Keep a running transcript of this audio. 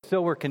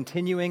so we're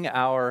continuing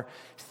our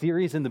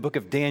series in the book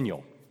of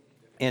Daniel.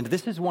 And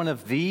this is one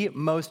of the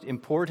most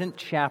important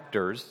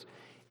chapters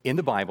in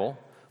the Bible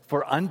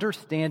for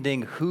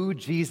understanding who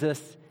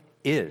Jesus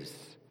is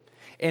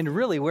and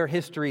really where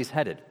history is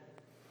headed.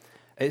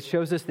 It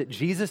shows us that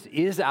Jesus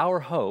is our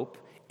hope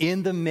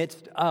in the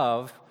midst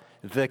of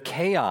the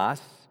chaos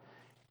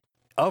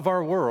of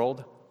our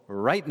world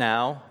right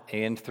now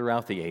and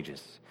throughout the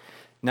ages.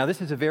 Now,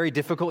 this is a very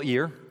difficult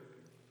year.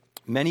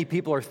 Many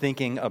people are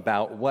thinking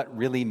about what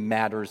really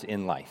matters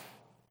in life.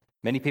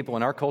 Many people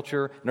in our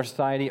culture, in our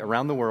society,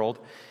 around the world,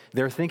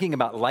 they're thinking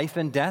about life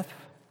and death.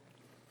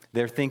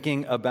 They're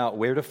thinking about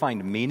where to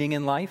find meaning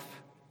in life.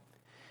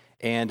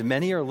 And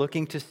many are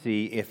looking to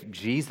see if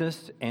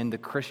Jesus and the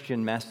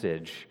Christian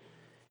message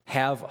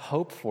have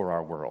hope for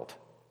our world,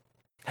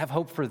 have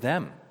hope for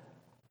them,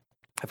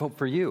 have hope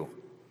for you.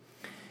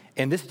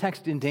 And this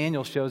text in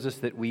Daniel shows us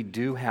that we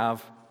do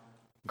have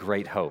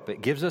great hope.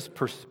 It gives us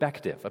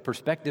perspective, a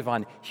perspective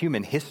on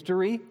human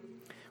history,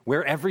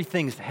 where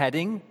everything's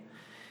heading,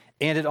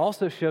 and it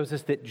also shows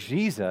us that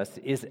Jesus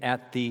is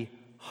at the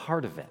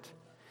heart of it.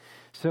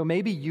 So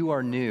maybe you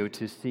are new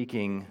to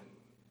seeking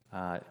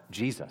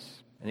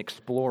Jesus and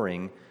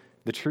exploring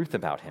the truth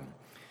about him.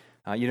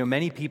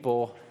 Many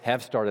people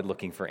have started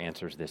looking for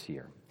answers this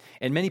year.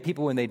 And many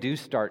people, when they do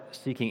start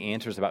seeking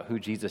answers about who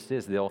Jesus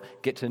is, they'll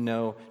get to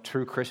know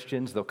true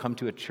Christians. They'll come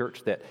to a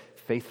church that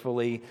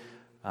faithfully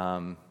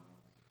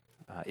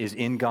is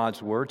in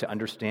God's word to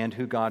understand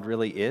who God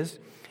really is.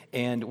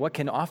 And what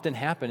can often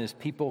happen is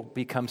people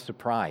become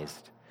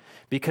surprised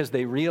because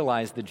they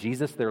realize the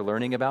Jesus they're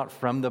learning about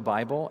from the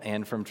Bible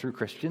and from true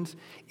Christians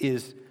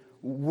is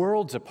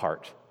worlds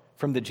apart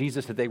from the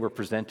Jesus that they were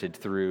presented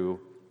through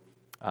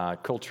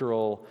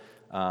cultural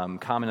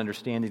common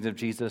understandings of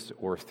Jesus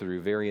or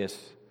through various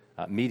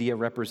media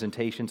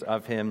representations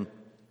of him.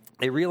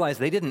 They realized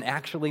they didn't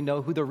actually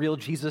know who the real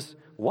Jesus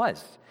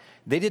was.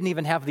 They didn't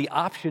even have the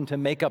option to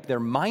make up their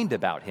mind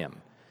about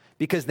him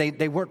because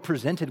they weren't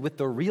presented with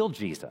the real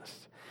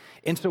Jesus.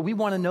 And so we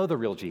want to know the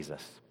real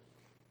Jesus.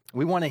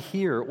 We want to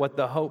hear what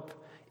the hope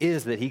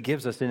is that he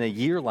gives us in a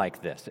year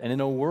like this and in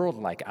a world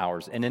like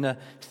ours and in a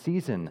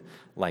season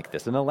like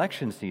this, an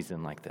election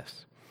season like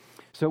this.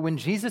 So when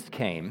Jesus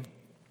came,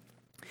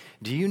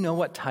 do you know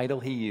what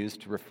title he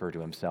used to refer to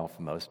himself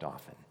most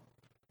often?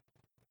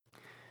 It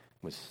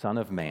was Son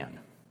of Man.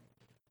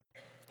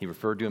 He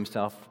referred to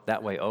himself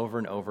that way over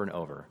and over and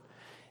over.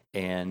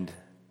 And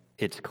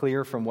it's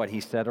clear from what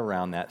he said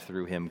around that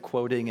through him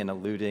quoting and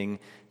alluding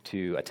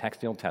to a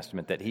text in the Old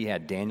Testament that he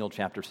had Daniel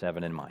chapter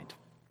 7 in mind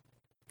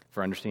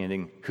for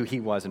understanding who he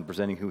was and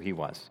presenting who he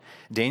was.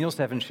 Daniel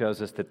 7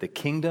 shows us that the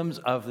kingdoms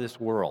of this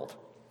world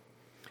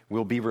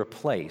will be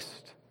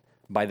replaced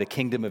by the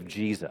kingdom of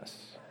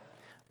Jesus,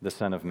 the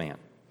Son of Man.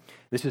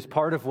 This is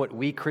part of what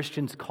we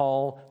Christians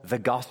call the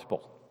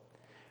gospel,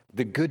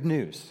 the good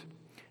news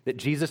that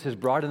Jesus has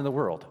brought into the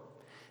world.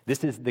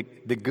 This is the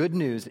good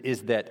news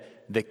is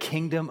that the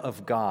kingdom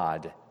of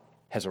God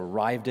has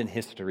arrived in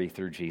history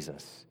through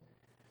Jesus.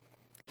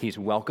 He's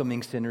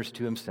welcoming sinners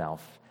to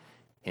himself,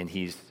 and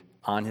he's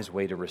on his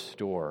way to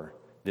restore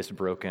this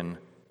broken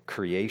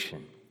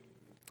creation,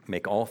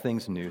 make all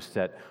things new,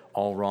 set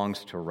all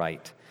wrongs to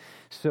right.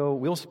 So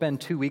we'll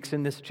spend 2 weeks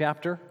in this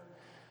chapter.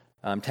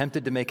 I'm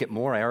tempted to make it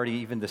more. I already,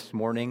 even this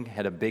morning,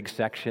 had a big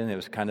section. It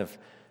was kind of,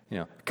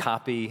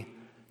 copy,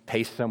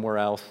 paste somewhere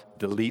else,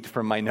 delete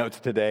from my notes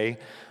today,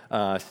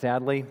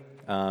 sadly.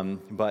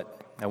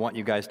 But I want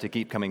you guys to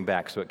keep coming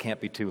back, so it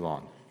can't be too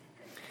long.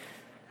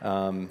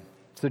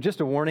 So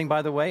just a warning,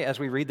 by the way, as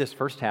we read this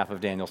first half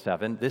of Daniel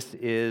 7, this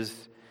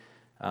is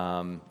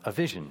a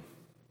vision,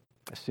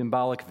 a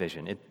symbolic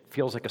vision. It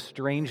feels like a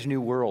strange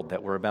new world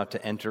that we're about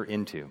to enter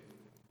into.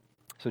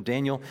 So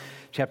Daniel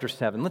chapter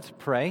 7, let's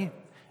pray,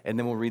 and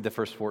then we'll read the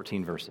first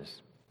 14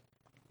 verses.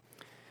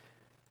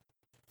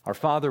 Our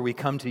Father, we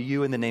come to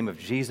you in the name of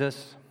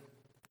Jesus,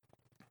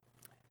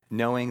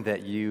 knowing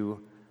that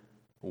you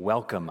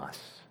welcome us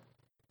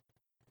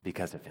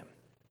because of him.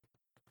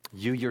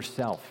 You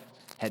yourself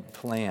had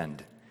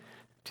planned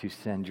to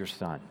send your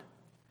Son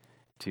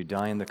to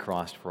die on the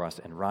cross for us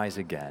and rise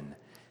again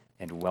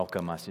and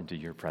welcome us into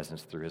your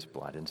presence through his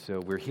blood. And so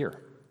we're here.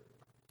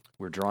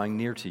 We're drawing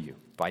near to you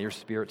by your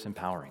Spirit's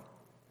empowering.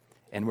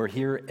 And we're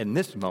here in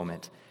this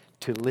moment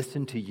to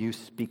listen to you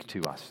speak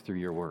to us through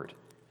your word.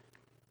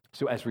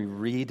 So as we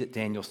read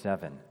Daniel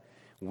 7,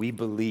 we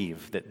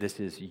believe that this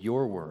is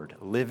your word,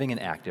 living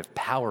and active,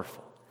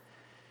 powerful.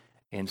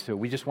 And so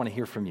we just want to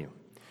hear from you.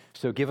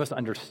 So give us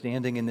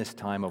understanding in this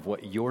time of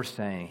what you're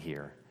saying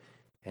here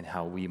and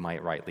how we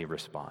might rightly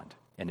respond,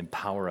 and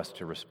empower us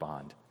to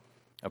respond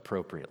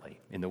appropriately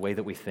in the way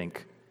that we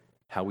think,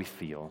 how we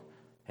feel,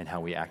 and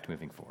how we act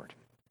moving forward.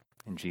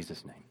 In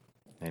Jesus' name,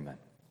 amen.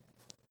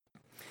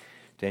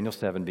 Daniel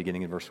 7,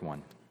 beginning in verse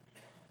 1.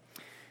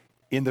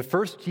 In the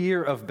first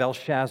year of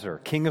Belshazzar,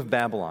 king of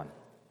Babylon,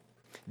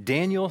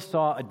 Daniel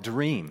saw a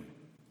dream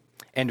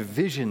and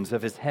visions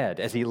of his head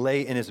as he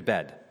lay in his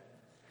bed.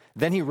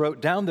 Then he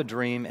wrote down the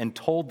dream and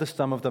told the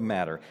sum of the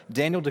matter.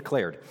 Daniel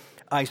declared,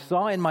 I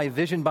saw in my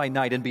vision by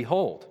night, and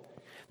behold,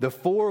 the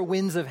four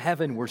winds of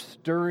heaven were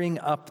stirring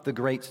up the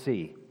great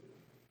sea,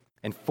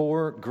 and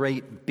four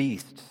great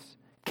beasts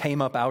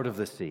came up out of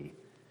the sea,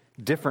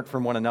 different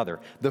from one another.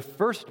 The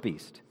first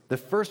beast, the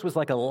first was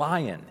like a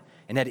lion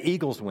and had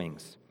eagle's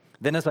wings.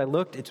 Then as I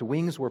looked, its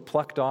wings were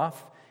plucked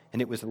off,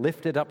 and it was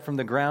lifted up from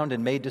the ground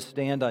and made to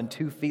stand on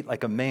 2 feet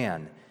like a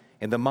man,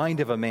 and the mind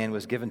of a man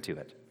was given to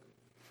it.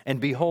 And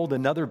behold,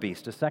 another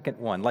beast, a second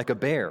one, like a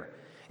bear.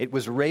 It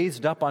was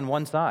raised up on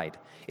one side.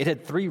 It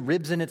had 3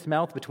 ribs in its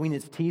mouth between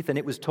its teeth, and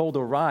it was told,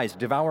 arise,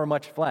 devour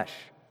much flesh.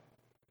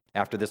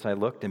 After this I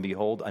looked, and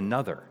behold,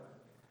 another,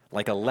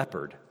 like a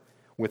leopard,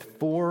 with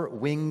 4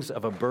 wings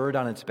of a bird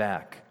on its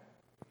back.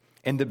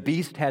 And the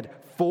beast had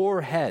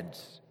 4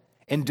 heads,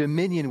 and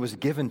dominion was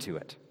given to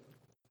it.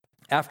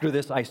 After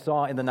this I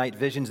saw in the night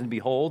visions, and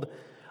behold,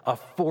 a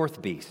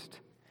 4th beast,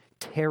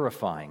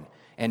 terrifying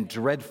and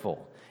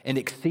dreadful and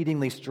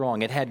exceedingly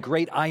strong. It had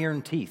great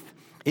iron teeth.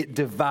 It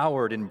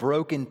devoured and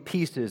broke in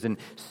pieces and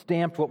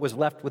stamped what was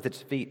left with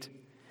its feet.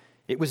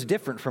 It was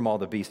different from all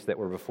the beasts that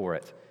were before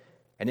it,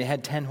 and it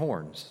had 10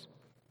 horns.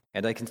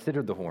 And I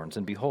considered the horns,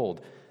 and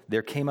behold,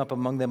 there came up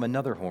among them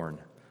another horn,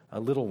 a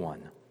little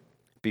one,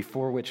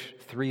 before which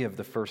 3 of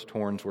the first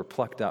horns were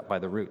plucked up by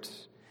the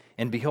roots.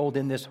 And behold,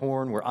 in this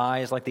horn were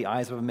eyes like the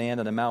eyes of a man,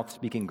 and a mouth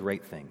speaking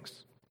great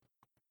things.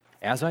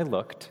 As I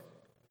looked,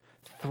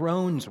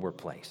 thrones were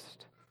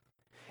placed,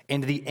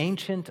 and the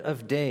Ancient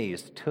of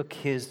Days took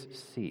his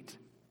seat.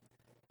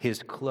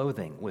 His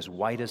clothing was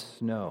white as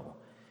snow,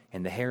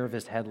 and the hair of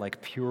his head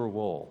like pure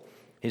wool.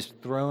 His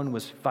throne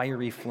was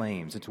fiery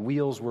flames. Its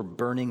wheels were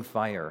burning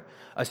fire.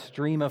 A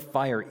stream of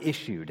fire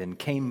issued and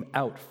came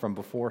out from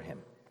before him.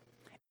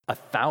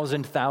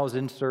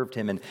 1,000,000 served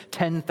him, and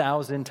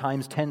 10,000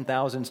 times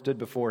 10,000 stood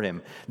before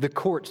him. The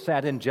court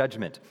sat in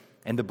judgment,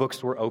 and the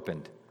books were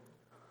opened.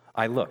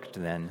 I looked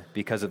then,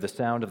 because of the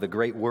sound of the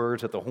great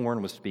words that the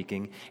horn was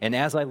speaking, and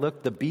as I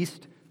looked, the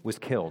beast was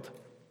killed,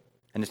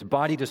 and its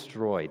body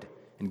destroyed,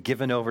 and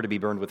given over to be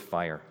burned with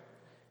fire.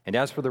 And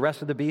as for the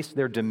rest of the beasts,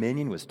 their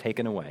dominion was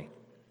taken away,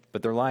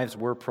 but their lives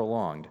were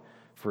prolonged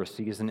for a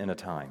season and a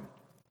time.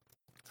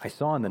 I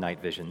saw in the night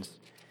visions,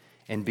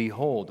 and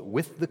behold,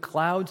 with the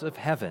clouds of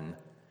heaven,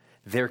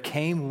 there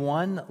came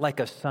one like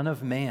a son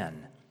of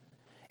man,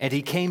 and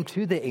he came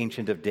to the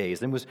Ancient of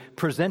Days and was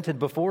presented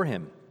before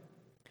him.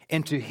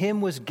 And to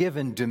him was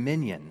given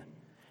dominion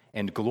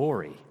and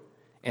glory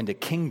and a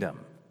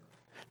kingdom,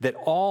 that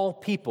all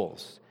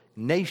peoples,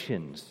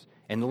 nations,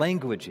 and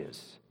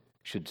languages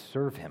should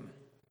serve him.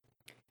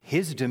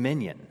 His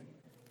dominion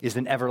is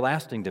an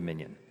everlasting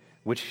dominion,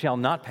 which shall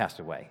not pass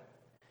away,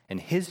 and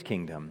his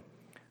kingdom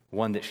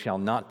one that shall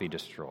not be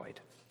destroyed.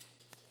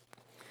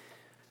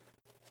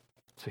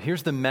 So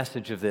here's the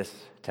message of this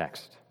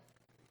text.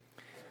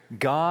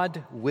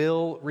 God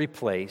will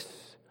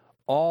replace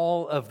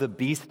all of the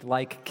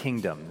beast-like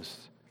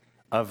kingdoms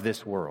of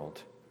this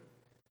world,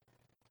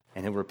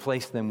 and he'll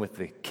replace them with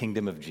the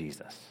kingdom of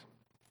Jesus.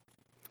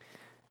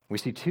 We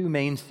see 2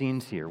 main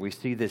scenes here. We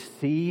see the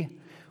sea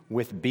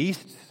with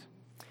beasts,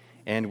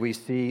 and we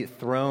see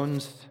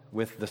thrones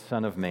with the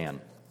Son of Man.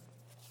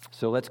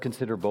 So let's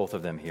consider both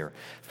of them here.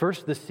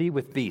 First, the sea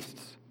with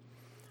beasts.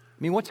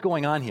 I mean, what's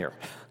going on here?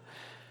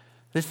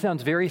 This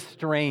sounds very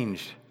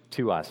strange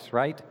to us,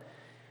 right?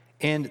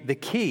 And the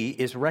key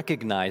is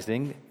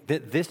recognizing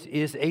that this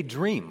is a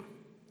dream.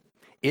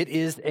 It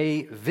is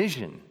a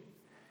vision.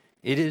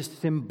 It is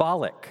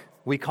symbolic.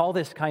 We call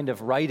this kind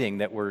of writing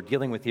that we're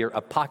dealing with here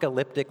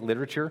apocalyptic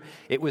literature.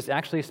 It was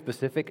actually a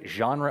specific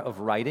genre of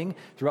writing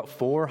throughout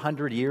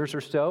 400 years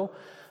or so,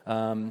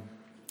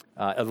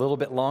 a little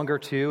bit longer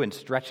too, and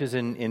stretches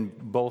in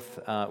both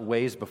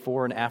ways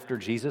before and after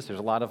Jesus. There's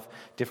a lot of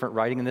different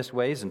writing in this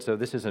ways, and so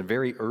this is a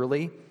very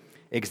early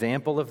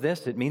example of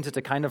this. It means it's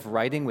a kind of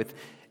writing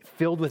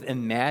filled with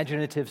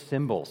imaginative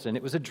symbols, and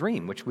it was a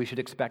dream, which we should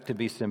expect to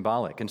be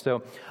symbolic. And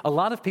so a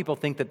lot of people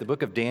think that the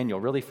book of Daniel,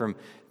 really from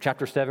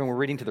chapter 7, we're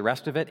reading to the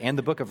rest of it, and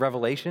the book of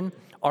Revelation,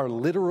 are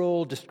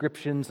literal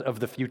descriptions of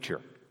the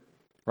future,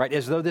 right?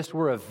 As though this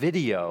were a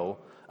video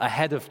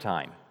ahead of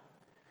time,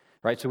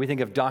 right? So we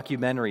think of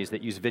documentaries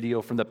that use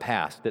video from the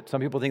past, that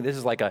some people think this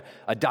is like a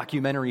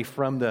documentary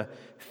from the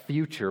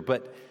future,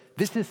 but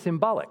this is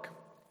symbolic.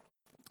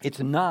 It's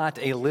not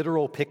a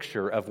literal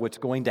picture of what's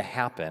going to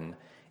happen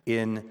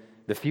in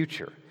the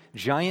future.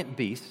 Giant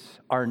beasts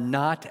are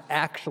not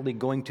actually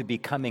going to be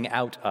coming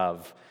out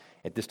of,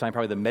 at this time,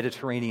 probably the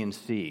Mediterranean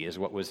Sea is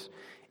what was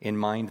in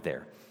mind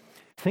there.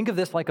 Think of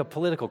this like a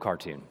political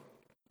cartoon.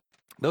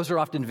 Those are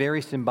often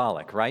very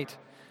symbolic, right?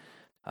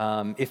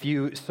 If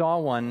you saw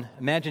one,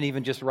 imagine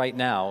even just right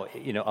now,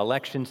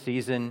 election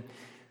season,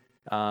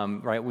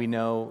 right? We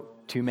know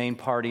 2 main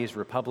parties,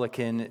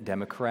 Republican,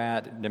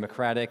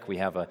 Democratic. We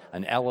have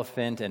an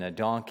elephant and a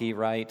donkey,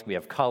 right? We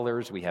have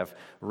colors, we have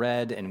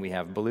red, and we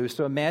have blue.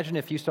 So imagine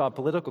if you saw a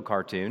political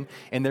cartoon,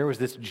 and there was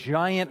this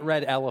giant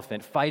red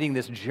elephant fighting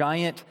this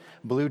giant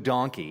blue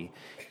donkey,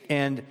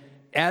 and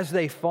as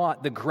they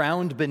fought, the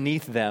ground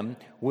beneath them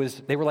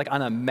they were like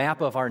on a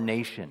map of our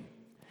nation.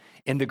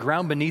 And the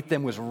ground beneath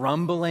them was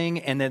rumbling,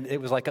 and then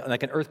it was like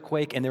an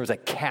earthquake, and there was a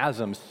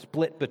chasm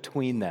split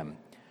between them,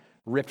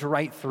 ripped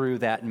right through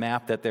that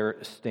map that they're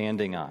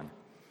standing on.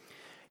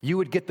 You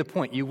would get the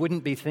point. You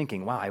wouldn't be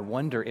thinking, wow, I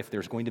wonder if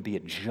there's going to be a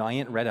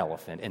giant red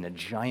elephant and a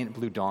giant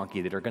blue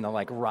donkey that are going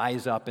to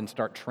rise up and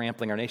start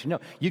trampling our nation. No,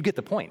 you get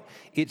the point.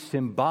 It's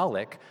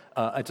symbolic.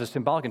 It's a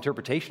symbolic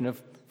interpretation of,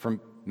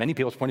 from many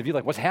people's point of view,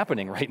 what's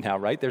happening right now,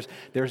 right?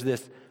 There's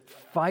this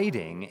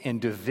fighting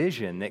and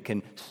division that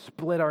can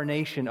split our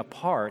nation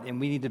apart, and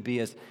we need to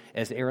be,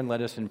 as Aaron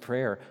led us in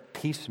prayer,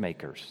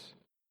 peacemakers.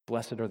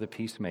 Blessed are the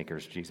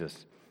peacemakers,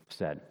 Jesus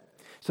said.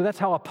 So that's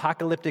how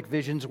apocalyptic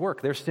visions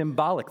work. They're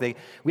symbolic. We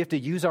have to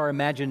use our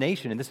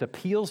imagination, and this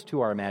appeals to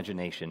our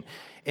imagination.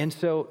 And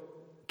so,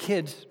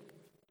 kids,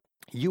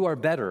 you are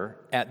better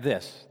at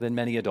this than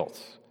many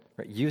adults,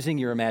 right? Using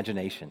your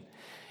imagination.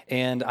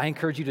 And I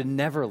encourage you to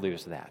never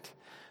lose that.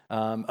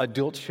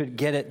 Adults should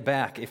get it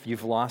back if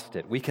you've lost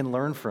it. We can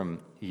learn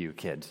from you,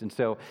 kids. And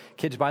so,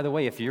 kids, by the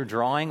way, if you're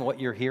drawing what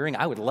you're hearing,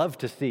 I would love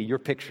to see your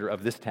picture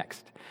of this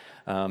text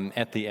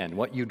at the end,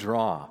 what you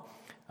draw.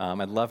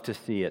 I'd love to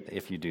see it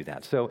if you do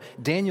that. So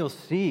Daniel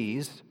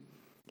sees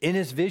in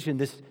his vision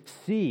this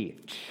sea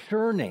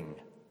churning,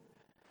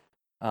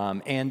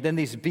 and then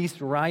these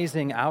beasts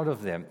rising out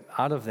of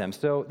them.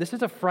 So this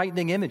is a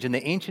frightening image. In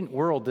the ancient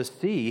world, the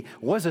sea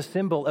was a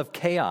symbol of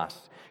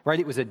chaos, right?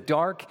 It was a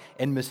dark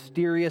and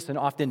mysterious and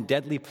often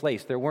deadly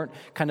place. There weren't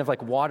kind of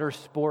like water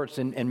sports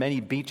and many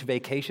beach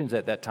vacations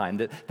at that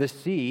time. The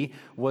sea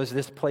was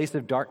this place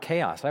of dark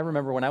chaos. I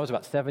remember when I was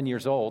about 7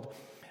 years old,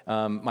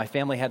 my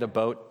family had a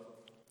boat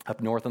up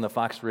north on the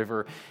Fox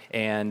River,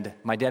 and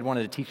my dad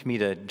wanted to teach me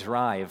to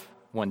drive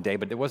one day,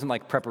 but there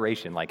wasn't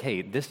preparation,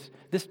 hey, this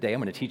day I'm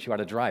going to teach you how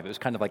to drive. It was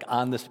kind of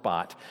on the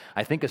spot.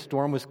 I think a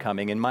storm was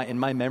coming, and in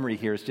my memory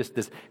here is just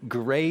this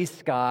gray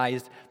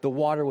skies. The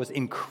water was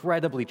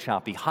incredibly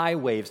choppy, high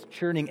waves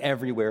churning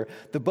everywhere.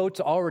 The boat's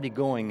already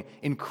going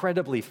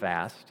incredibly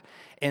fast,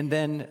 and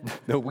then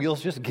the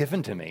wheel's just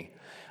given to me.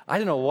 I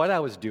don't know what I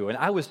was doing.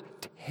 I was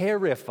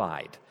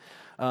terrified.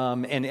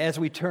 And as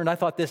we turned, I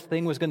thought this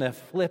thing was going to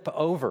flip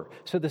over.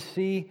 So the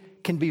sea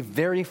can be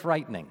very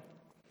frightening.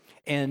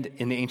 And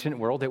in the ancient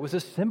world, it was a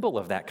symbol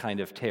of that kind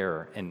of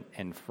terror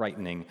and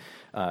frightening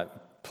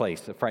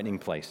place, a frightening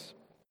place.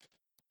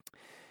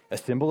 A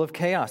symbol of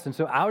chaos. And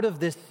so out of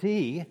this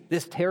sea,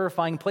 this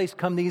terrifying place,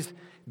 come these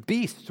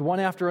beasts one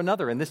after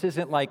another. And this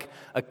isn't like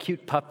a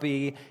cute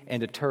puppy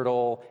and a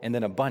turtle and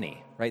then a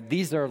bunny, right?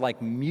 These are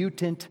like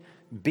mutant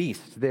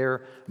beasts.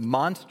 They're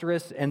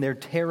monstrous and they're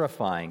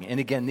terrifying. And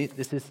again,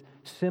 this is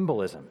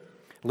symbolism.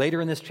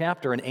 Later in this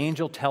chapter, an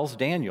angel tells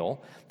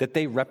Daniel that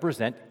they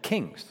represent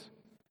kings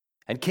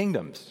and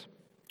kingdoms.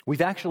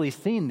 We've actually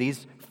seen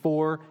these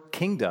 4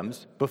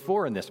 kingdoms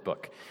before in this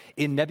book.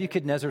 In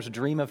Nebuchadnezzar's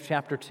dream of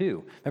chapter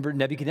 2, remember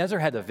Nebuchadnezzar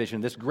had a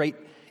vision, this great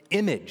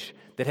image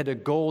that had a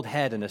gold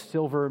head and a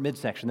silver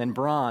midsection, then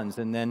bronze,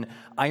 and then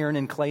iron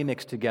and clay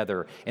mixed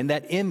together. And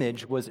that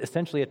image was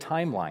essentially a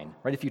timeline,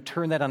 right? If you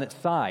turn that on its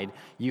side,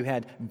 you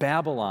had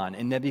Babylon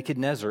and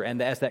Nebuchadnezzar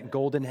and as that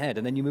golden head.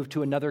 And then you move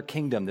to another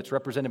kingdom that's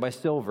represented by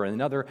silver, and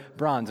another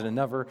bronze, and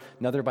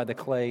another by the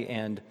clay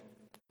and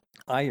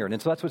iron.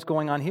 And so that's what's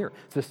going on here.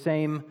 It's the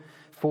same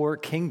 4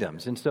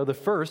 kingdoms. And so the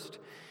first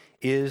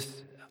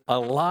is a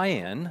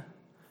lion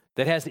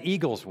that has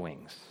eagle's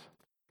wings.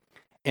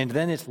 And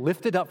then it's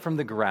lifted up from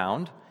the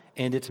ground,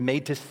 and it's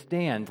made to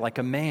stand like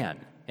a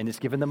man, and it's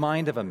given the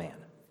mind of a man.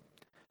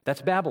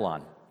 That's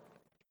Babylon.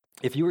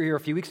 If you were here a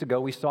few weeks ago,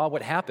 we saw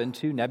what happened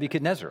to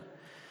Nebuchadnezzar.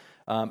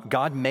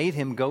 God made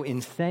him go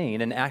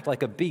insane and act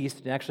like a beast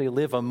and actually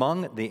live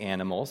among the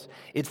animals.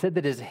 It said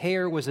that his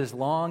hair was as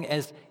long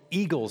as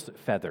eagle's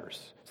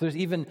feathers. So there's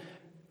even,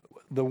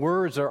 the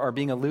words are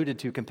being alluded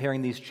to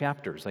comparing these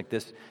chapters, like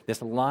this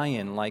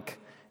lion,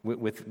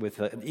 with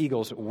an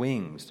eagle's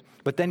wings.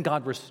 But then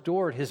God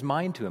restored his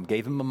mind to him,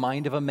 gave him a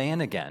mind of a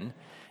man again,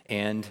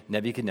 and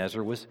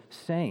Nebuchadnezzar was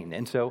sane.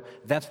 And so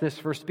that's this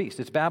first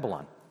beast. It's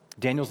Babylon.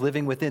 Daniel's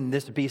living within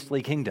this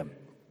beastly kingdom.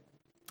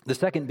 The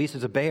second beast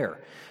is a bear.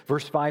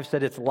 Verse 5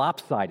 said it's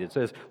lopsided. It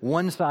says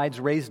one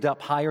side's raised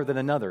up higher than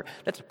another.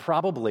 That's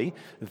probably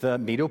the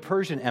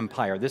Medo-Persian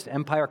Empire. This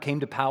empire came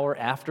to power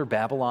after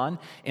Babylon,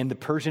 and the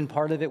Persian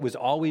part of it was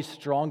always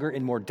stronger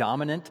and more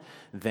dominant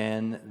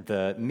than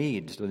the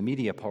Medes, or the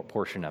Media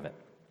portion of it.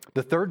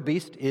 The third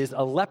beast is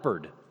a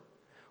leopard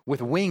with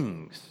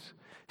wings.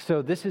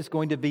 So this is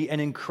going to be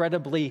an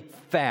incredibly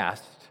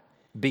fast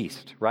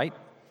beast, right?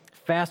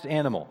 Fast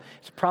animal.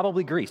 It's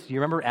probably Greece. Do you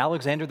remember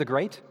Alexander the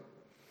Great?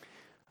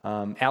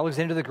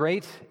 Alexander the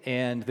Great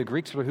and the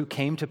Greeks were who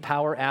came to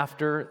power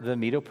after the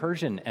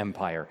Medo-Persian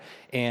Empire.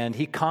 And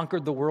he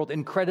conquered the world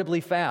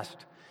incredibly fast.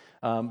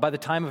 By the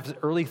time of his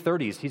early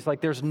 30s, he's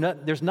like, there's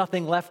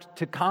nothing left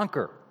to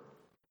conquer.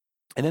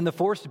 And then the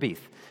fourth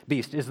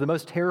beast is the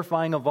most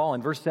terrifying of all.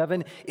 In verse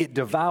 7, it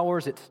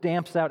devours, it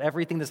stamps out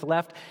everything that's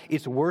left.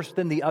 It's worse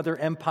than the other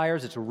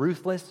empires. It's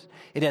ruthless.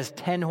 It has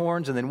 10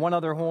 horns and then one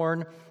other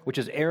horn, which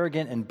is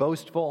arrogant and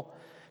boastful.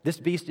 This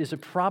beast is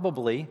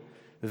probably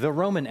the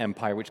Roman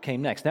Empire, which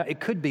came next. Now, it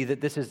could be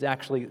that this is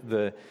actually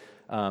the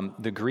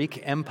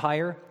Greek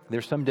Empire.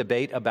 There's some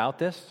debate about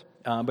this,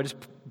 but it's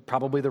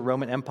probably the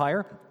Roman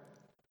Empire.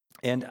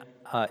 And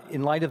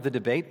in light of the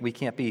debate, we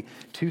can't be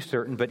too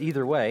certain, but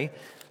either way,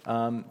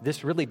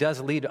 this really does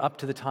lead up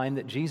to the time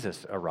that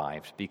Jesus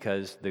arrived,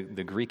 because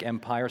the Greek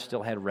Empire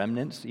still had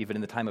remnants, even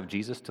in the time of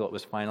Jesus, till it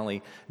was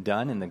finally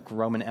done, and the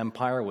Roman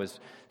Empire was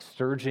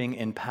surging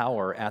in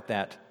power at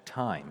that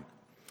time.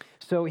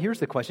 So here's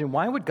the question: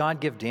 why would God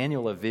give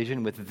Daniel a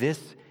vision with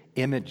this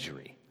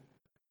imagery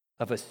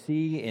of a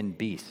sea and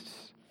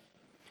beasts?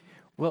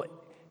 Well,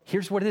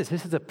 here's what it is.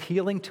 This is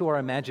appealing to our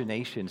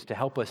imaginations to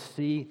help us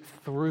see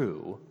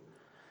through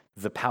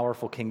the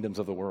powerful kingdoms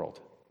of the world,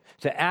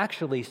 to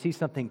actually see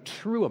something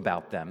true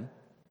about them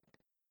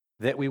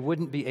that we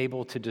wouldn't be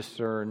able to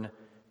discern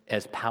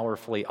as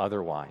powerfully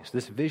otherwise.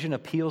 This vision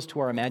appeals to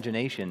our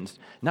imaginations,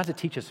 not to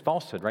teach us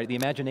falsehood, right? The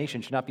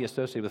imagination should not be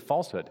associated with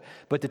falsehood,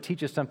 but to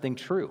teach us something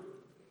true.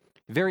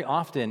 Very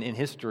often in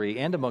history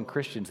and among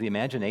Christians, the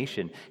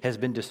imagination has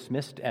been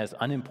dismissed as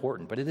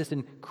unimportant, but it is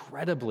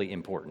incredibly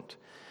important.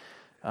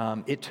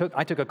 I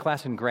took a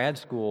class in grad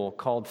school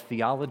called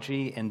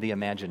Theology and the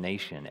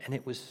Imagination, and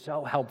it was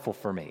so helpful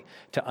for me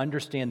to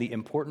understand the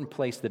important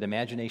place that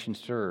imagination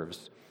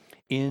serves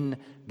in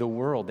the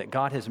world, that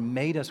God has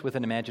made us with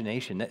an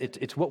imagination.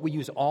 It's what we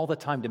use all the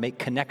time to make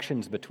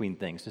connections between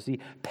things, to see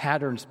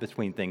patterns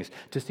between things,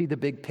 to see the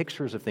big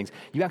pictures of things.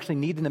 You actually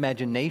need an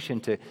imagination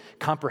to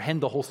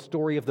comprehend the whole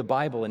story of the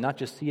Bible and not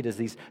just see it as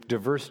these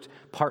diverse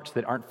parts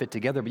that aren't fit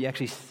together, but you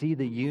actually see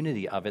the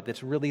unity of it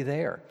that's really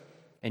there.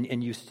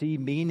 And you see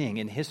meaning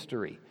in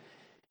history,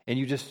 and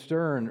you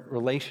discern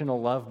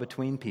relational love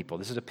between people.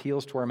 This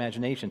appeals to our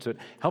imagination, so it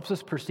helps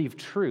us perceive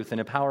truth in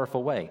a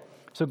powerful way.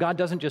 So God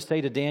doesn't just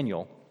say to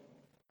Daniel,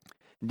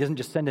 he doesn't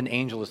just send an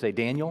angel to say,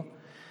 Daniel,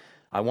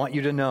 I want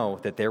you to know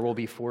that there will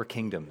be 4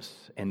 kingdoms,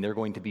 and they're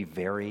going to be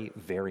very,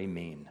 very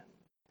mean.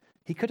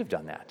 He could have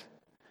done that.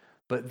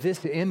 But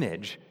this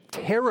image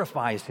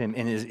terrifies him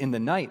in the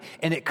night,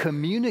 and it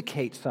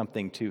communicates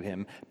something to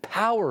him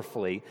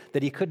powerfully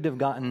that he couldn't have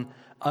gotten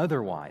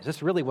otherwise.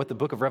 That's really what the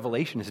book of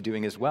Revelation is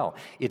doing as well.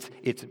 It's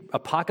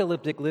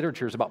apocalyptic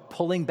literature is about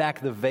pulling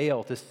back the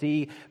veil to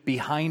see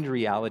behind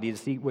reality, to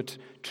see what's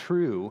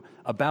true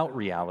about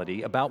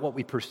reality, about what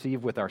we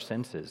perceive with our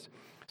senses,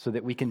 so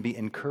that we can be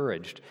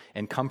encouraged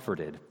and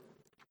comforted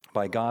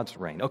by God's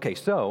reign. Okay,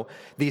 so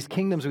these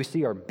kingdoms we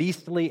see are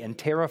beastly and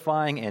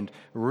terrifying and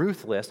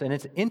ruthless, and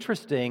it's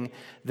interesting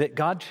that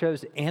God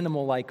chose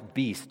animal-like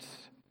beasts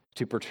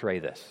to portray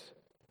this,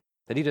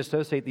 that he'd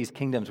associate these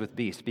kingdoms with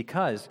beasts,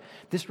 because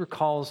this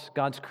recalls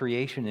God's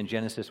creation in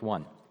Genesis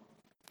 1.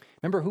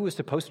 Remember who was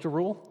supposed to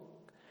rule?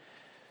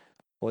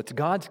 Well, it's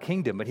God's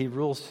kingdom, but he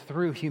rules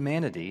through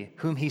humanity,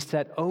 whom he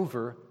set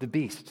over the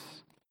beasts,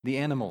 the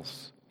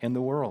animals, and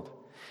the world.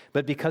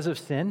 But because of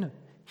sin,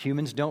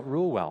 humans don't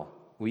rule well.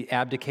 We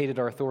abdicated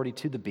our authority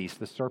to the beast,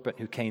 the serpent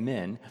who came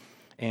in,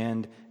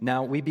 and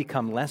now we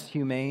become less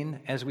humane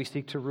as we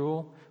seek to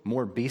rule,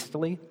 more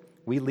beastly.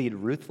 We lead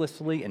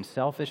ruthlessly and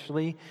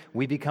selfishly.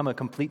 We become a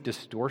complete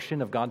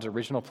distortion of God's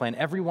original plan.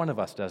 Every one of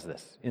us does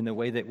this in the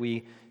way that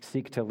we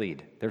seek to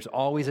lead. There's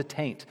always a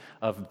taint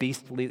of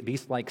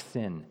beast-like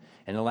sin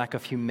and a lack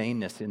of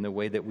humaneness in the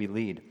way that we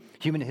lead.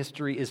 Human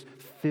history is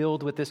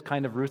filled with this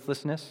kind of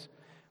ruthlessness.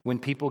 When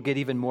people get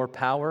even more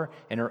power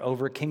and are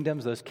over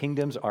kingdoms, those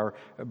kingdoms are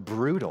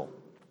brutal.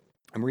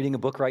 I'm reading a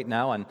book right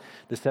now on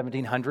the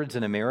 1700s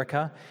in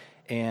America,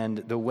 and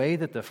the way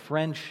that the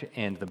French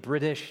and the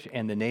British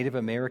and the Native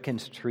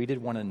Americans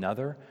treated one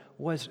another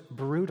was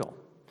brutal.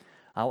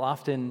 I'll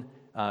often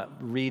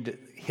read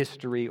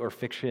history or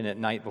fiction at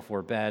night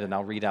before bed, and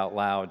I'll read out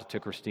loud to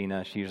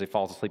Christina. She usually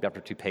falls asleep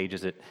after 2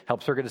 pages. It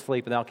helps her get to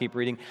sleep, and I'll keep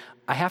reading.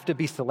 I have to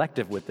be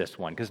selective with this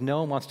one, because no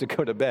one wants to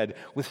go to bed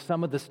with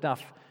some of the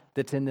stuff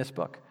that's in this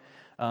book.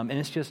 And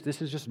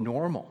this is just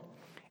normal.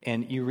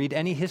 And you read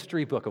any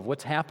history book of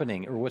what's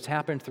happening or what's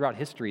happened throughout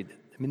history.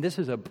 I mean, this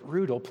is a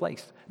brutal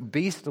place,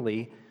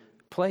 beastly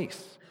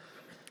place.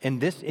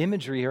 And this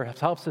imagery here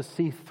helps us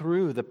see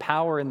through the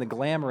power and the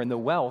glamour and the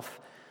wealth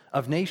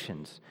of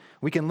nations.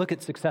 We can look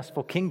at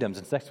successful kingdoms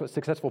and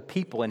successful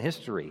people in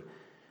history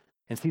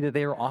and see that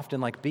they are often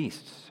like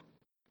beasts.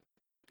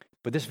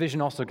 But this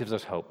vision also gives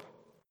us hope.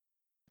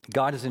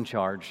 God is in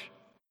charge,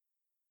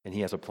 and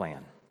he has a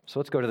plan. So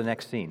let's go to the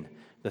next scene,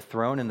 the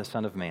throne and the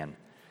Son of Man.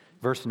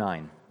 Verse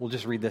 9, we'll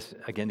just read this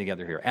again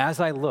together here. As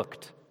I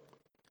looked,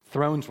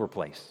 thrones were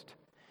placed,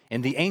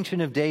 and the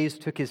Ancient of Days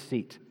took his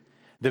seat.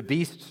 The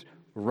beasts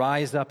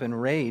rise up and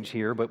rage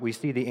here, but we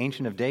see the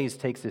Ancient of Days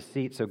takes his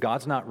seat, so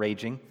God's not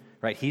raging,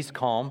 right? He's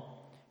calm.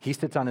 He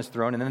sits on his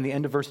throne. And then at the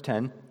end of verse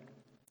 10,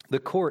 the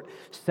court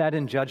sat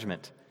in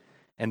judgment,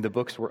 and the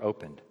books were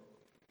opened.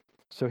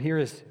 So here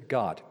is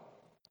God,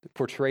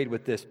 portrayed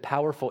with this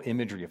powerful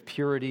imagery of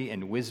purity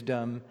and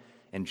wisdom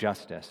and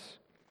justice,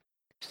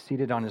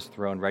 seated on his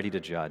throne, ready to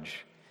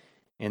judge.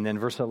 And then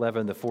verse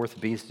 11, the 4th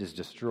beast is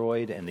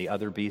destroyed, and the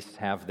other beasts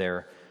have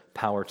their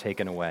power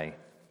taken away.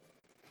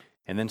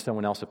 And then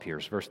someone else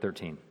appears, verse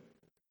 13.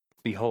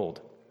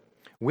 Behold,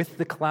 With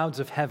the clouds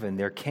of heaven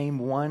there came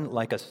one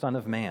like a son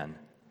of man,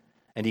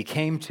 and he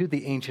came to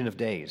the Ancient of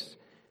Days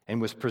and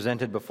was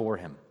presented before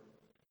him.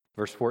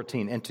 Verse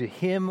 14, and to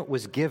him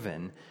was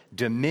given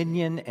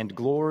dominion and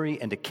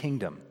glory and a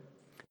kingdom,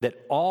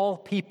 that all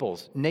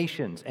peoples,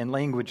 nations, and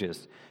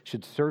languages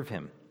should serve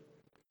him.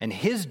 And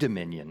his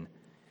dominion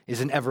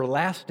is an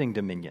everlasting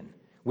dominion,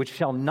 which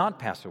shall not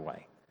pass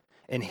away,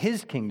 and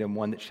his kingdom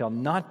one that shall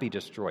not be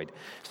destroyed.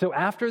 So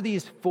after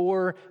these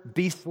 4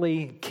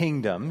 beastly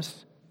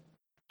kingdoms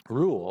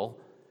rule,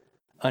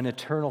 an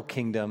eternal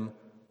kingdom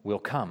will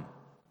come.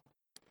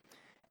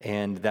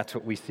 And that's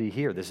what we see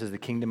here. This is the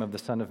kingdom of the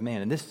Son of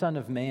Man. And this Son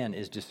of Man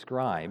is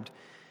described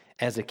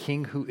as a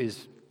king who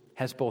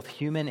has both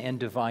human and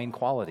divine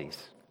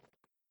qualities.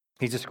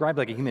 He's described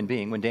like a human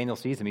being. When Daniel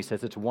sees him, he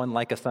says it's one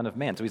like a son of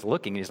man. So he's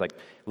looking, and he's like,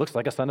 looks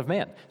like a son of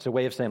man. It's a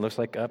way of saying looks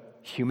like a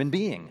human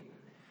being.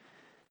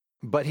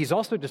 But he's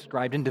also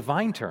described in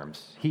divine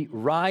terms. He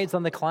rides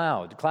on the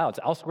clouds.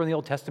 Elsewhere in the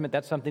Old Testament,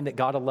 that's something that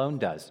God alone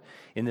does,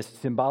 in this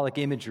symbolic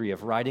imagery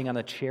of riding on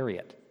a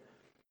chariot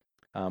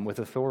with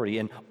authority.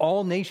 And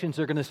all nations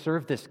are going to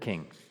serve this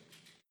king.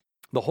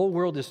 The whole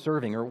world is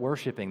serving or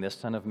worshiping this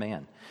Son of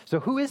Man. So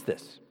who is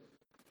this?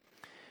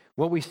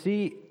 Well, we'll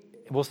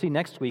see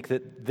next week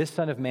that this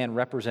Son of Man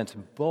represents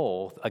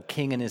both a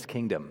king and his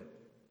kingdom.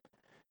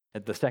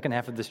 At the second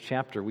half of this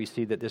chapter, we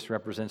see that this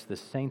represents the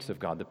saints of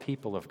God, the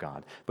people of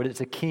God. But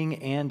it's a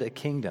king and a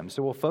kingdom.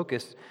 So we'll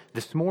focus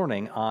this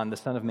morning on the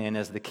Son of Man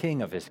as the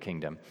king of his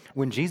kingdom.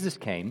 When Jesus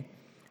came,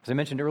 as I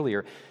mentioned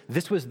earlier,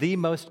 this was the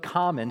most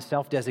common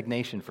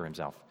self-designation for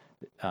himself,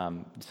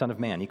 Son of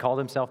Man. He called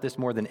himself this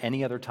more than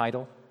any other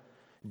title.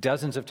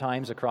 Dozens of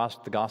times across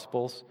the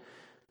Gospels,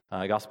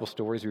 Gospel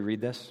stories, we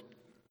read this.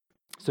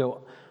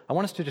 So I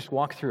want us to just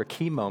walk through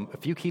a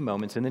few key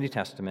moments in the New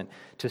Testament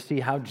to see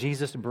how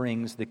Jesus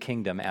brings the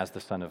kingdom as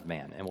the Son of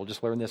Man. And we'll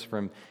just learn this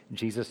from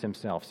Jesus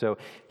himself. So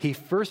he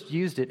first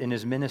used it in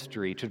his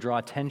ministry to draw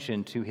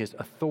attention to his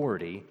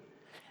authority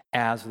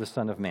as the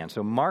Son of Man.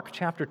 So Mark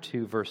chapter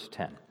 2, verse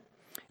 10.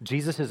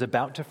 Jesus is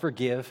about to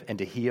forgive and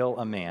to heal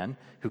a man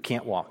who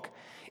can't walk.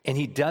 And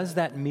he does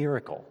that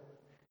miracle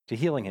to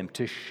healing him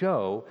to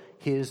show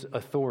his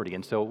authority.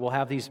 And so we'll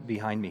have these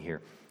behind me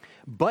here.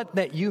 But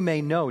that you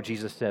may know,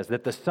 Jesus says,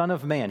 that the Son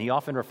of Man, he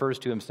often refers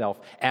to himself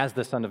as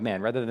the Son of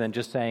Man, rather than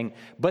just saying,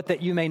 but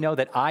that you may know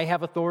that I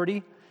have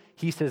authority,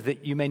 he says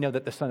that you may know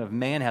that the Son of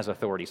Man has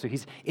authority. So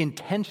he's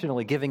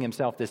intentionally giving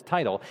himself this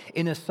title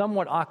in a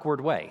somewhat awkward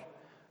way,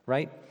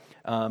 right?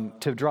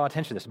 To draw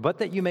attention to this. But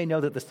that you may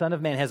know that the Son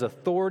of Man has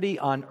authority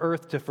on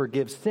earth to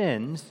forgive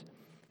sins,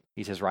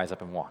 he says, rise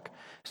up and walk.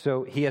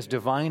 So he has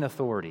divine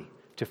authority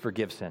to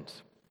forgive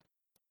sins.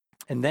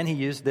 And then he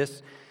used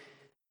this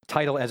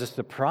title as a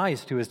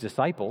surprise to his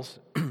disciples.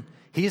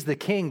 He's the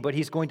king, but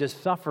he's going to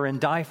suffer and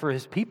die for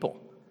his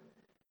people.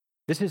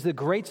 This is the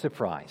great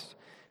surprise.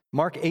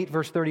 Mark 8,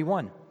 verse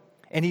 31.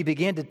 And he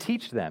began to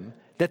teach them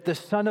that the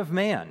Son of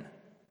Man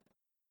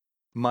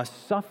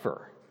must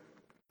suffer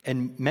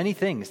and many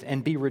things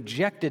and be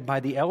rejected by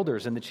the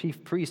elders and the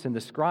chief priests and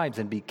the scribes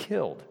and be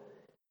killed,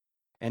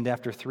 and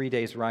after 3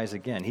 days rise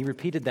again. He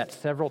repeated that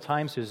several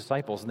times to his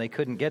disciples, and they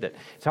couldn't get it.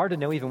 It's hard to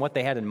know even what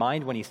they had in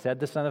mind when he said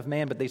the Son of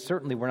Man, but they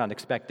certainly were not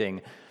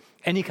expecting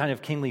any kind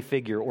of kingly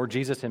figure or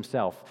Jesus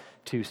himself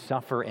to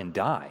suffer and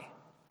die.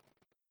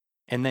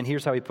 And then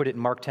here's how he put it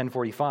in Mark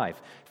 10:45.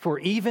 For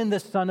even the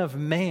Son of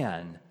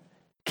Man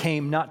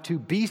came not to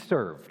be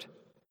served,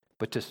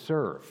 but to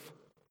serve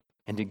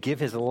and to give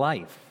his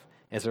life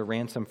as a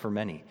ransom for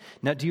many.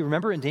 Now, do you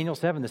remember in Daniel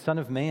 7, the Son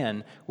of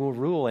Man will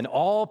rule and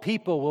all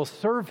people will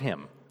serve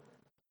him.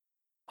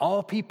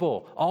 All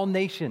people, all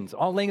nations,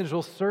 all languages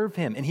will serve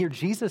him. And here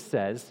Jesus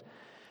says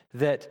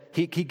that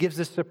he gives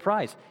this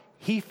surprise.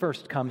 He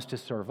first comes to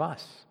serve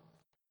us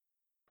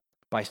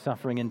by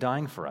suffering and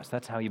dying for us.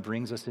 That's how he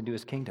brings us into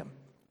his kingdom.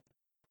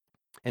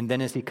 And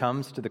then as he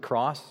comes to the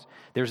cross,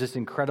 there's this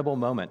incredible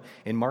moment.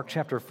 In Mark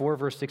chapter 4,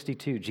 verse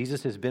 62,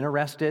 Jesus has been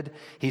arrested.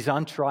 He's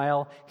on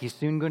trial. He's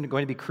soon going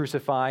to be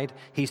crucified.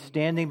 He's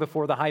standing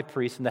before the high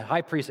priest, and the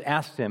high priest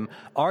asks him,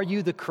 are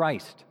you the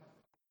Christ,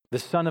 the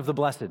Son of the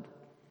Blessed?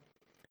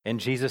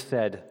 And Jesus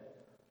said,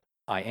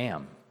 I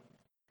am.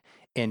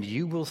 And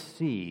you will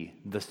see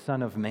the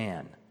Son of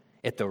Man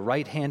at the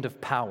right hand of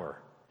power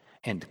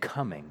and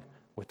coming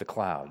with the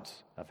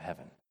clouds of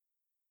heaven.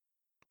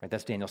 Right?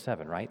 That's Daniel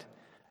 7, right?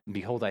 And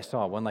behold, I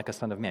saw one like a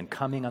son of man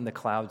coming on the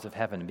clouds of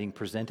heaven and being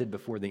presented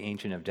before the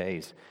Ancient of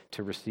Days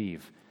to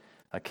receive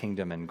a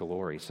kingdom and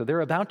glory. So they're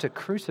about to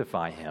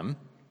crucify him.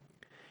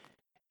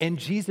 And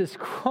Jesus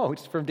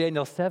quotes from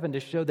Daniel 7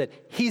 to show that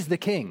he's the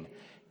king.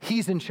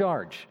 He's in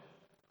charge.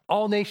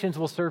 All nations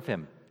will serve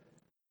him.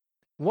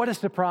 What a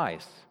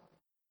surprise.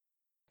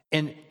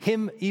 And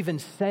him even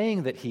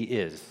saying that he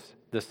is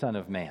the Son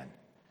of Man,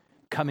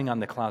 coming on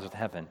the clouds of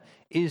heaven,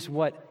 is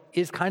what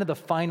is kind of the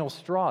final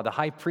straw. The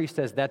high priest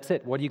says, that's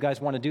it. What do you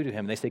guys want to do to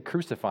him? They say,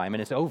 crucify him,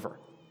 and it's over.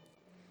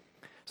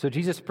 So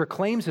Jesus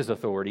proclaims his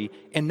authority,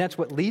 and that's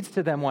what leads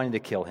to them wanting to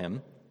kill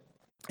him.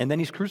 And then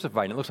he's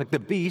crucified, and it looks like the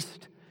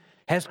beast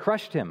has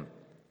crushed him.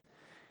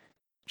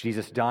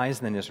 Jesus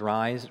dies, and then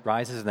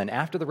rises, and then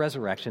after the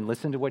resurrection,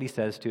 listen to what he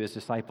says to his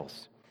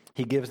disciples.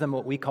 He gives them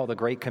what we call the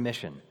Great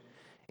Commission.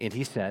 And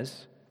he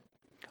says,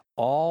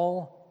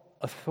 "All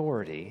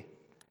authority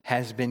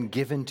has been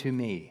given to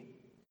me.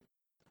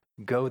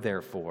 Go,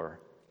 therefore,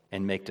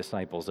 and make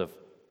disciples of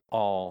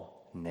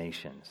all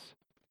nations."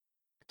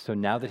 So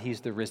now that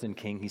he's the risen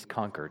king, he's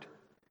conquered.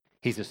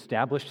 He's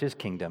established his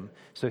kingdom.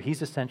 So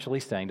he's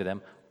essentially saying to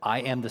them, I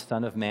am the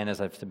Son of Man,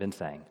 as I've been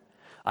saying.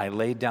 I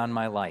laid down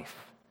my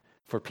life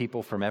for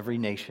people from every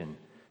nation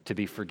to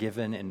be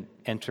forgiven and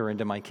enter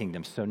into my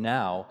kingdom. So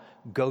now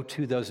go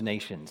to those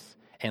nations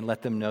and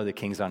let them know the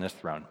king's on his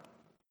throne.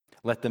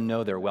 Let them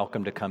know they're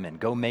welcome to come in.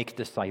 Go make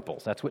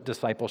disciples. That's what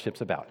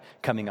discipleship's about.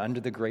 Coming under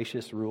the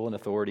gracious rule and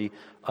authority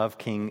of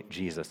King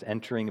Jesus,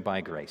 entering by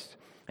grace.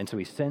 And so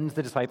he sends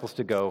the disciples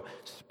to go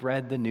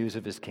spread the news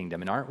of his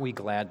kingdom. And aren't we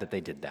glad that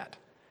they did that?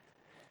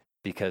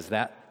 Because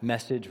that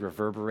message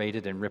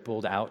reverberated and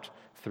rippled out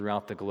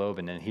throughout the globe.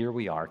 And then here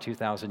we are,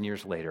 2,000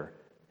 years later,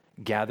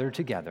 gathered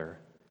together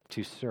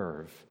to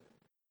serve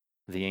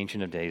the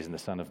Ancient of Days and the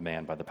Son of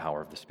Man by the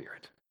power of the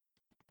Spirit.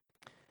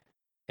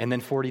 And then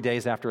 40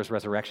 days after his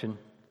resurrection,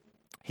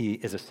 he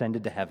is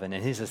ascended to heaven.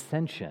 And his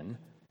ascension,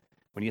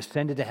 when he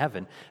ascended to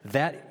heaven,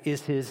 that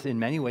is in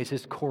many ways,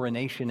 his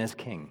coronation as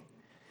king.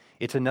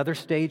 It's another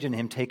stage in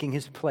him taking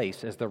his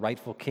place as the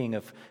rightful king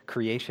of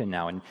creation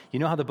now. And you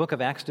know how the book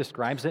of Acts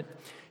describes it?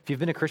 If you've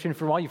been a Christian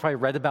for a while, you've probably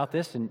read about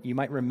this, and you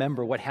might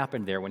remember what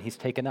happened there when he's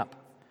taken up.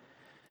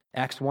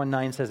 Acts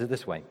 1:9 says it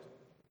this way.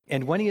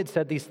 And when he had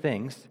said these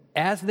things,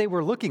 as they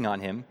were looking on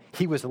him,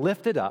 he was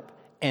lifted up,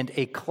 and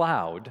a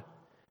cloud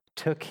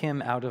took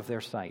him out of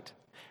their sight.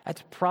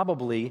 That's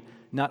probably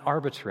not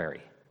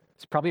arbitrary.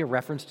 It's probably a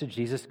reference to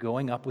Jesus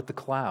going up with the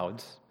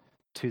clouds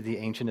to the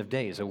Ancient of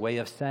Days, a way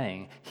of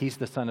saying he's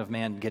the Son of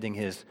Man getting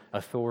his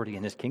authority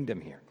and his kingdom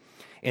here.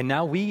 And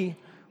now we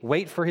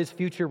wait for his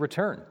future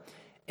return.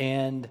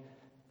 And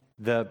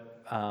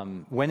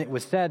when it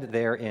was said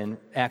there in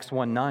Acts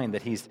 1:9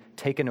 that he's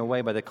taken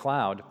away by the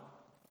cloud,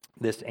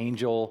 this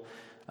angel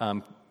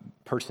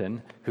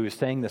person who is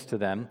saying this to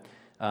them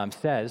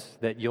says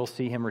that you'll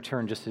see him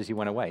return just as he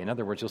went away. In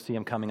other words, you'll see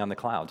him coming on the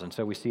clouds. And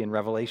so we see in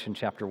Revelation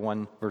chapter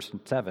 1, verse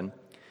 7,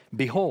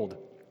 behold,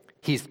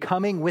 he's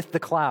coming with the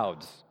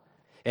clouds,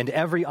 and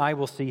every eye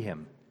will see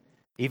him,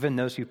 even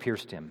those who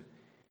pierced him,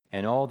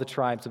 and all the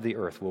tribes of the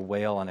earth will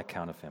wail on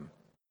account of him.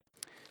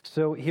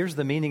 So here's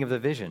the meaning of the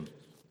vision.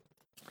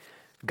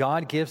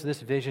 God gives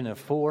this vision of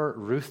 4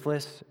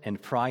 ruthless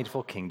and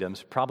prideful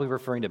kingdoms, probably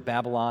referring to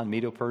Babylon,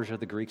 Medo-Persia,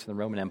 the Greeks, and the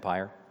Roman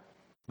Empire.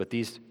 But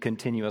these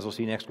continue, as we'll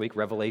see next week.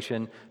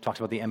 Revelation talks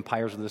about the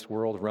empires of this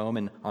world, Rome,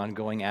 and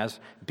ongoing as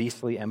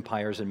beastly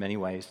empires in many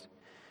ways.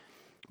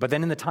 But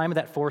then in the time of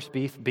that fourth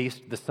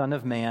beast, the Son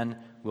of Man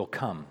will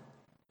come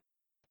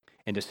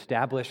and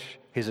establish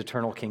his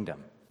eternal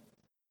kingdom.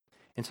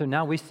 And so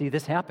now we see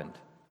this happened.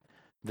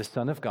 The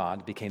Son of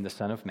God became the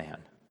Son of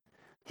Man.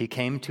 He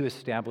came to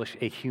establish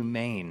a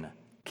humane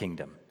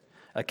kingdom,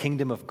 a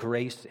kingdom of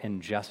grace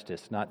and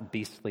justice, not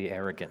beastly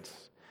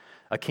arrogance.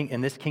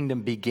 And this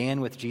kingdom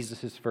began with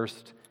Jesus'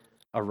 first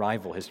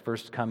arrival, his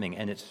first coming,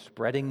 and it's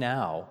spreading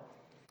now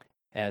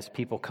as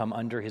people come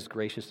under his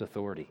gracious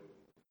authority.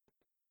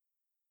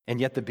 And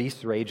yet the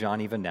beasts rage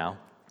on even now.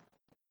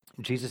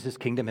 Jesus'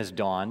 kingdom has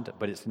dawned,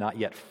 but it's not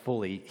yet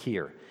fully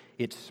here.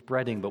 It's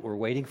spreading, but we're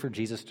waiting for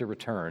Jesus to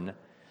return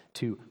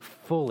to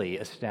fully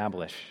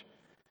establish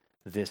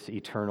this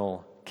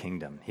eternal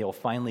kingdom. He'll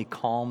finally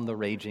calm the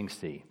raging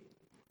sea.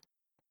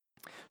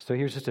 So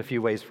here's just a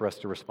few ways for us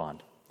to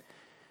respond.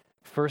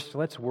 First,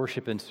 let's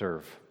worship and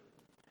serve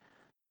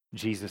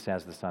Jesus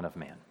as the Son of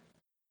Man.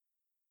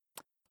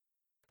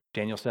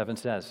 Daniel 7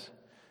 says,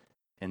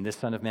 and this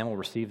Son of Man will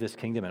receive this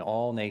kingdom, and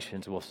all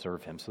nations will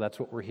serve him. So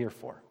that's what we're here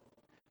for.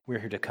 We're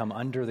here to come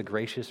under the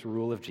gracious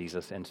rule of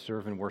Jesus and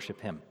serve and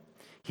worship him.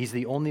 He's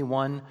the only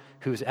one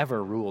who's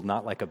ever ruled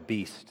not like a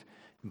beast,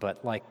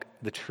 but like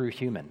the true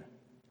human.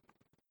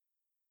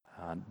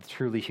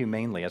 Truly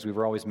humanely, as we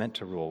were always meant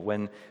to rule.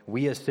 When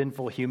we as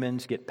sinful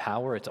humans get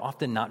power, it's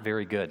often not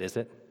very good, is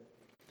it?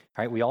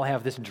 All right, we all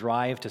have this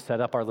drive to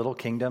set up our little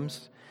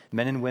kingdoms.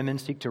 Men and women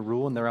seek to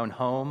rule in their own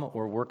home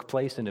or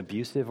workplace in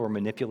abusive or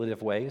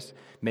manipulative ways.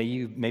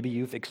 Maybe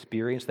you've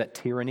experienced that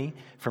tyranny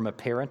from a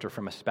parent or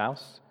from a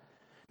spouse.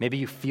 Maybe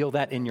you feel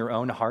that in your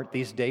own heart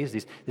these days,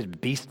 these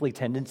beastly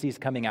tendencies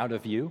coming out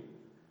of you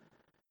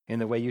in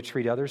the way you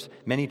treat others.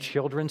 Many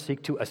children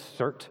seek to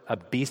assert a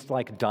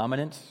beast-like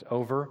dominance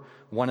over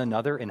one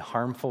another in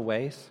harmful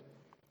ways.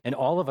 And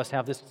all of us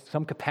have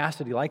some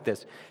capacity like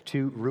this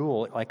to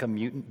rule like a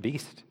mutant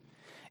beast.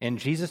 And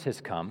Jesus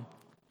has come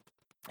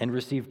and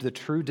received the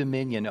true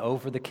dominion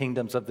over the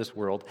kingdoms of this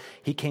world.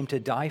 He came to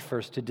die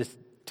first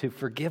to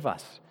forgive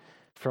us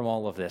from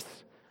all of this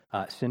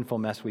sinful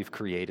mess we've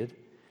created.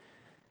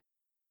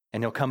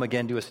 And he'll come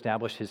again to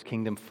establish his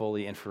kingdom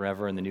fully and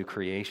forever in the new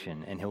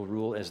creation. And he'll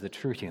rule as the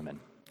true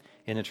human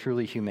in a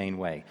truly humane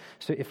way.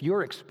 So if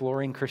you're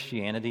exploring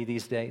Christianity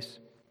these days,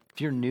 if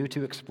you're new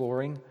to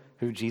exploring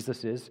who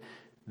Jesus is,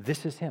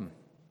 this is him.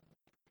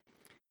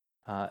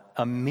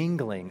 a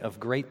mingling of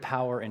great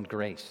power and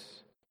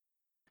grace,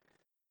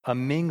 a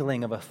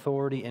mingling of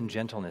authority and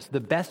gentleness. The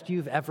best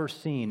you've ever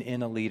seen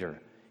in a leader,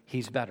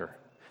 he's better.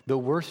 The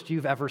worst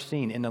you've ever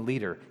seen in a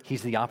leader,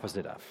 he's the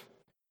opposite of.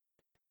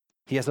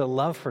 He has a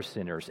love for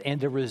sinners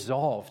and a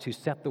resolve to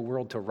set the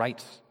world to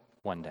rights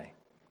one day.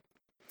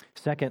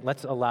 Second,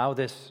 let's allow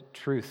this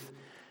truth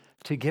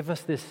to give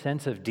us this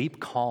sense of deep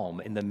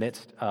calm in the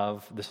midst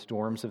of the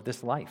storms of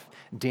this life.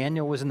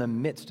 Daniel was in the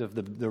midst of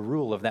the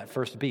rule of that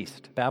first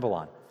beast,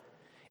 Babylon.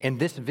 And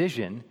this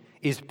vision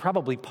is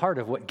probably part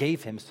of what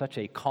gave him such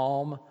a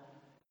calm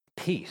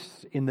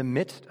peace in the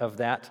midst of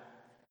that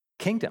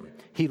kingdom.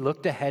 He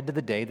looked ahead to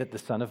the day that the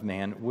Son of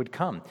Man would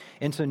come.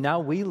 And so now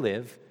we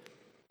live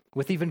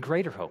with even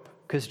greater hope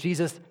because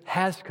Jesus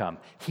has come.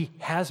 He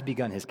has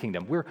begun his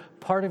kingdom. We're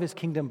part of his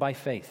kingdom by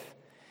faith.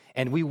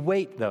 And we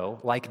wait, though,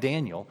 like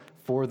Daniel,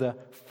 for the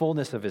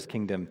fullness of his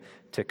kingdom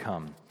to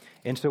come.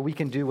 And so we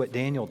can do what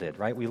Daniel did,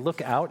 right? We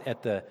look out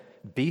at the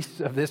beasts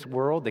of this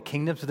world, the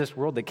kingdoms of this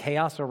world, the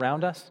chaos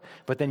around us.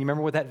 But then you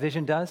remember what that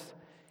vision does?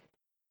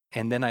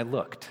 And then I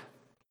looked,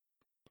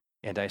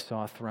 and I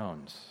saw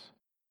thrones,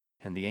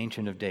 and the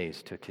Ancient of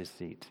Days took his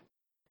seat,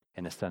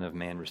 and the Son of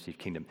Man received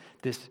kingdom.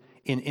 This,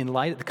 in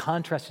light of the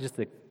contrast to just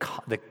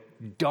the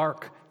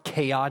dark,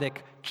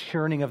 chaotic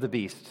churning of the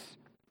beasts,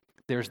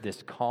 there's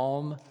this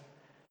calm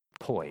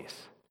poise.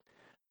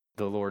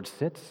 The Lord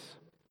sits,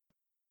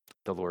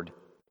 the Lord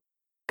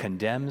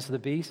condemns the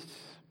beasts,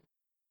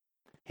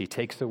 he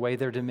takes away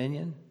their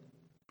dominion,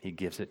 he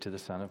gives it to the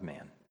Son of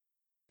Man.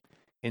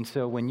 And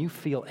so when you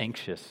feel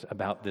anxious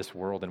about this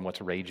world and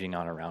what's raging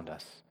on around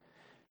us,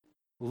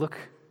 look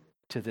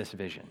to this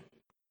vision.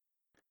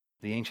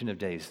 The Ancient of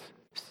Days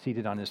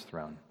seated on his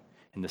throne,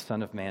 and the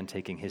Son of Man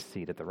taking his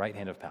seat at the right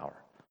hand of power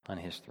on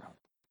his throne.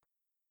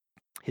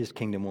 His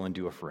kingdom will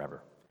endure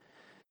forever.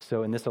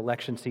 So in this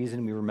election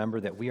season, we remember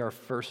that we are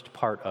first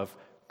part of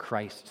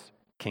Christ's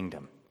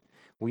kingdom.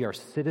 We are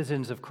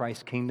citizens of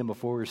Christ's kingdom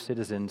before we're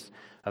citizens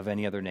of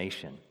any other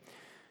nation.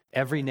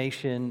 Every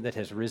nation that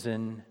has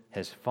risen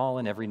has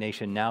fallen. Every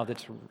nation now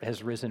that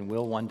has risen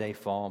will one day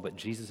fall, but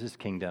Jesus'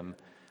 kingdom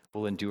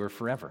will endure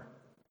forever.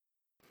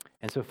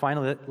 And so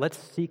finally, let's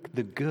seek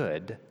the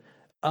good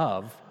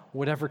of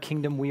whatever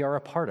kingdom we are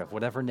a part of,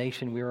 whatever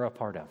nation we are a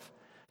part of.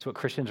 It's what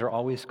Christians are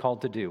always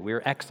called to do.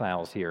 We're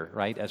exiles here,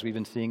 right, as we've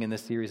been seeing in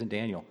this series in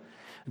Daniel.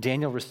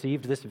 Daniel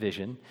received this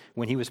vision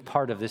when he was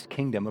part of this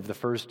kingdom of the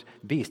first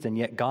beast, and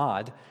yet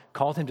God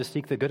called him to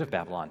seek the good of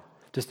Babylon,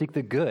 to seek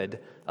the good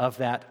of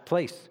that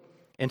place.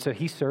 And so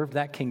he served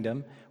that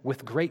kingdom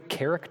with great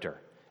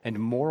character and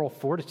moral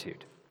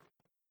fortitude.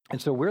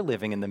 And so we're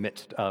living in the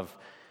midst of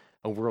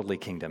a worldly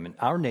kingdom, and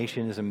our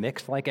nation is a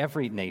mix like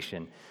every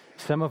nation.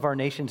 Some of our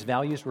nation's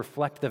values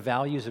reflect the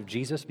values of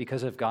Jesus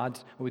because of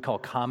God's, what we call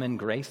common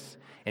grace,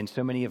 and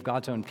so many of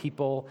God's own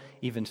people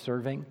even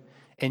serving.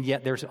 And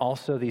yet there's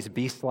also these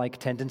beast-like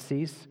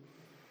tendencies,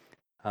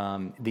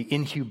 the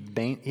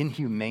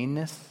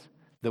inhumaneness,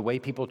 the way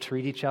people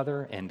treat each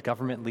other and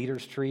government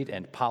leaders treat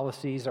and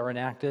policies are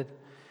enacted.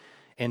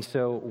 And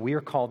so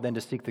we're called then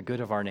to seek the good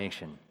of our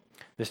nation.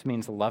 This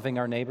means loving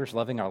our neighbors,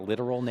 loving our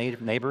literal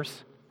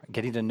neighbors,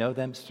 getting to know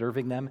them,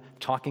 serving them,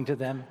 talking to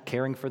them,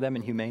 caring for them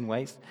in humane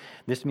ways.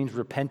 This means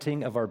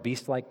repenting of our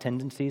beast-like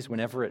tendencies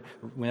whenever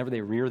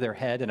they rear their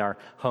head in our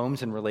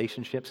homes and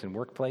relationships and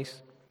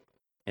workplace,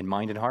 in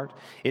mind and heart.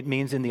 It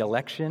means in the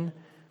election,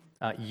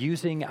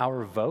 using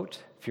our vote,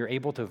 if you're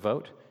able to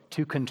vote,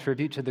 to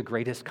contribute to the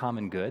greatest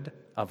common good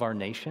of our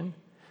nation.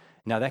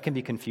 Now that can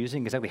be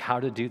confusing, exactly how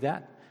to do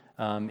that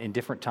in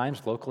different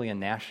times, locally and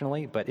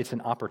nationally, but it's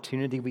an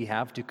opportunity we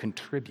have to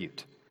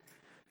contribute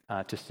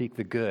to seek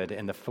the good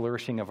and the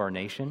flourishing of our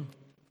nation.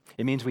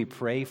 It means we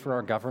pray for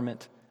our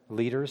government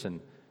leaders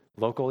and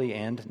locally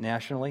and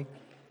nationally.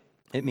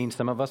 It means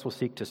some of us will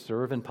seek to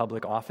serve in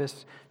public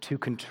office to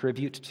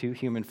contribute to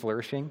human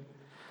flourishing,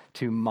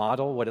 to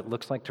model what it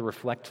looks like to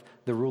reflect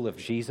the rule of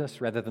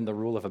Jesus rather than the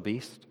rule of a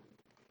beast.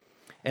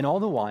 And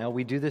all the while,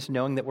 we do this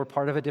knowing that we're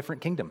part of a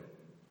different kingdom,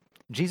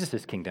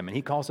 Jesus' kingdom, and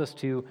he calls us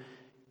to,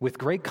 with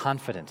great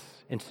confidence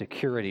and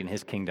security in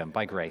his kingdom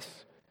by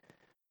grace,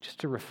 just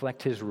to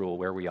reflect his rule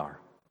where we are,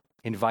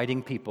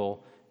 inviting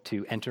people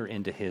to enter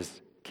into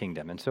his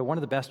kingdom. And so one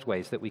of the best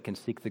ways that we can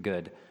seek the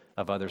good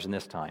of others in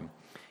this time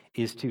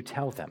is to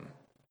tell them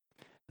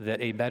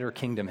that a better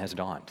kingdom has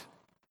dawned.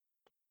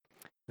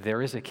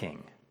 There is a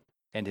king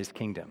and his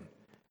kingdom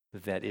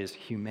that is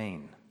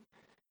humane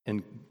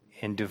and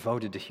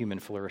devoted to human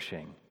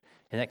flourishing.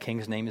 And that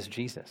king's name is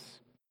Jesus.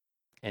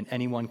 And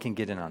anyone can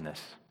get in on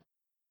this.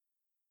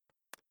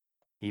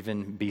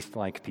 Even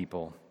beast-like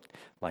people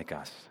like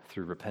us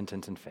through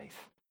repentance and faith.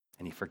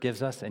 And he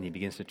forgives us and he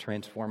begins to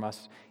transform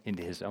us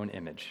into his own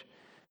image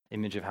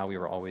of how we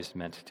were always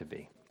meant to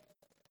be.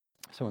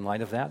 So in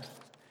light of that,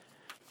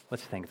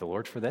 let's thank the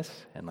Lord for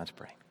this, and let's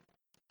pray.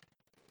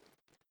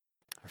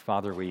 Our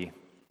Father, we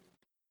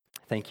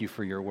thank you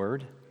for your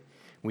word.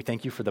 We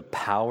thank you for the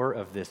power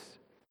of this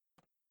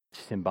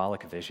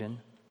symbolic vision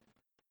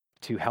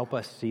to help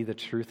us see the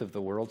truth of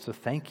the world. So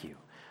thank you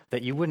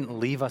that you wouldn't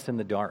leave us in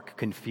the dark,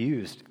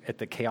 confused at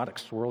the chaotic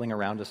swirling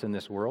around us in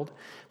this world,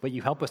 but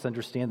you help us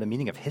understand the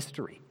meaning of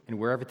history and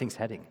where everything's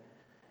heading.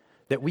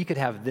 That we could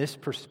have this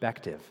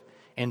perspective,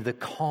 and the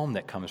calm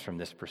that comes from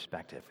this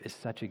perspective is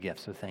such a gift,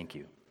 so thank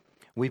you.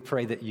 We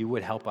pray that you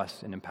would help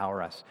us and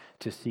empower us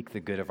to seek the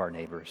good of our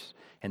neighbors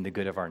and the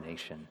good of our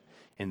nation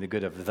and the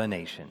good of the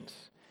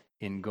nations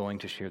in going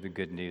to share the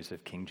good news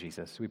of King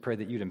Jesus. We pray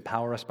that you'd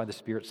empower us by the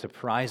Spirit,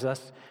 surprise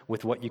us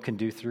with what you can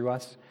do through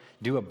us,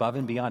 do above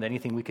and beyond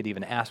anything we could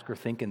even ask or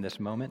think in this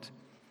moment.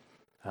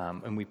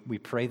 And we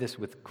pray this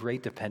with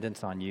great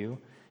dependence on you,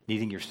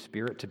 needing your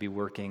Spirit to be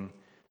working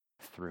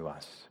through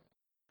us.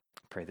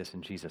 I pray this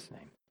in Jesus'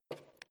 name.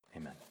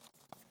 Amen.